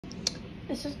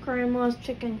This is Grandma's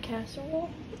chicken casserole.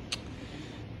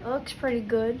 It looks pretty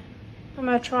good. I'm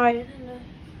gonna try it in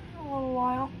a little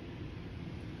while.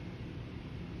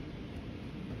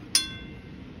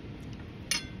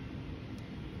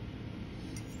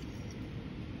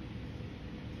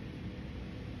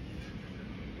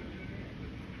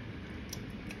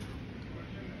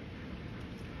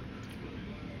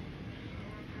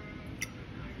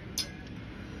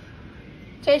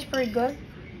 Tastes pretty good.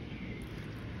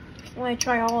 I'm gonna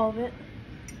try all of it.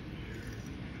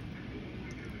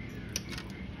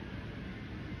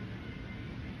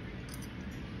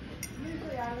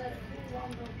 Usually I let it cool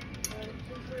longer, but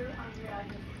since we were hungry, I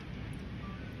just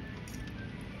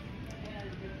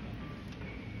added it.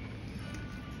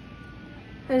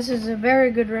 This is a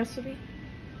very good recipe.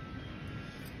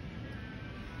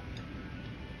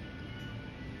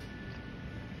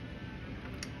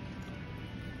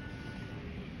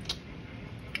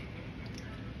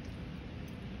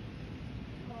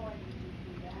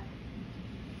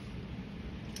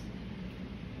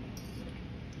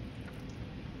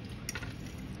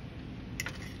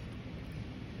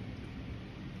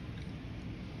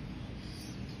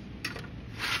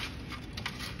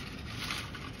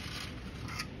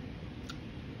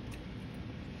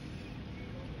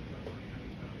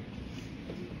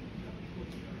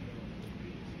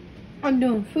 I'm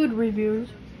doing food reviews.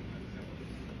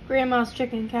 Grandma's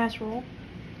chicken casserole.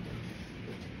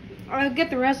 I'll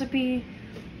get the recipe.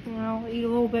 I'll eat a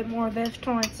little bit more of this.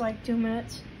 It's like 2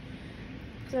 minutes.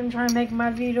 So I'm trying to make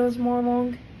my videos more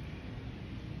long.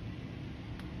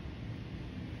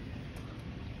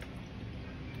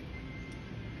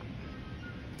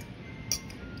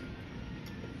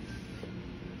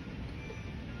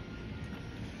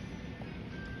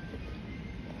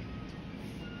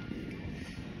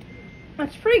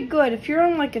 It's pretty good if you're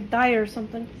on like a diet or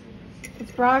something.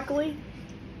 It's broccoli,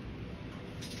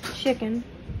 chicken,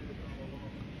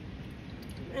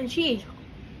 and cheese.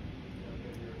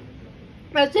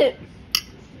 That's it.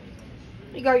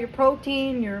 You got your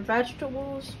protein, your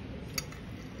vegetables,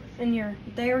 and your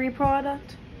dairy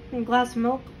product, and a glass of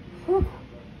milk. Whew.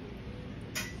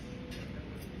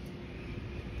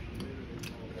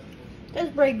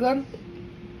 That's pretty good.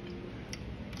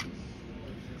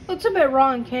 Looks a bit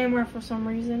raw on camera for some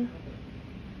reason,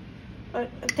 but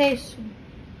it tastes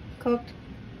cooked.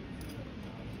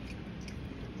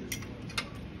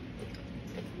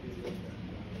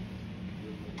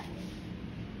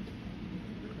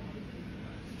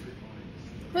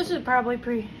 This is probably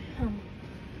pretty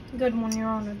good when you're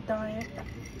on a diet.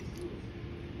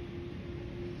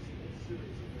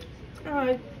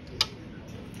 Alright.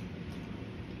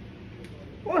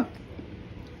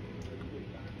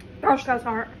 Gosh, that's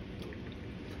hard.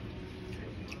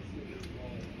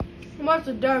 Once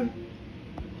it's done,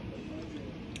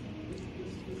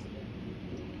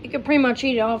 you can pretty much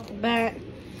eat it off the bat.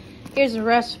 Here's the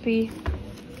recipe.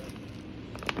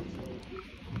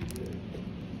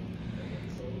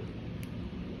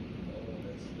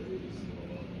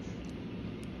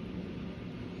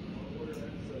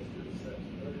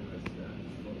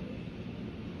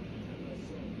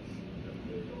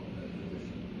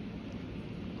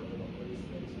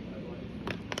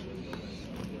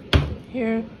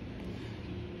 Here.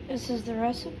 This is the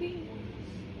recipe.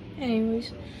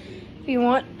 Anyways, if you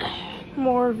want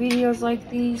more videos like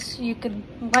these, you can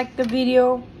like the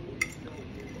video.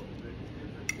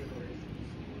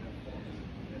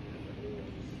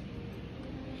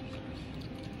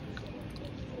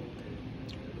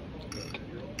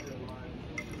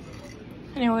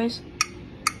 Anyways,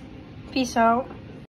 peace out.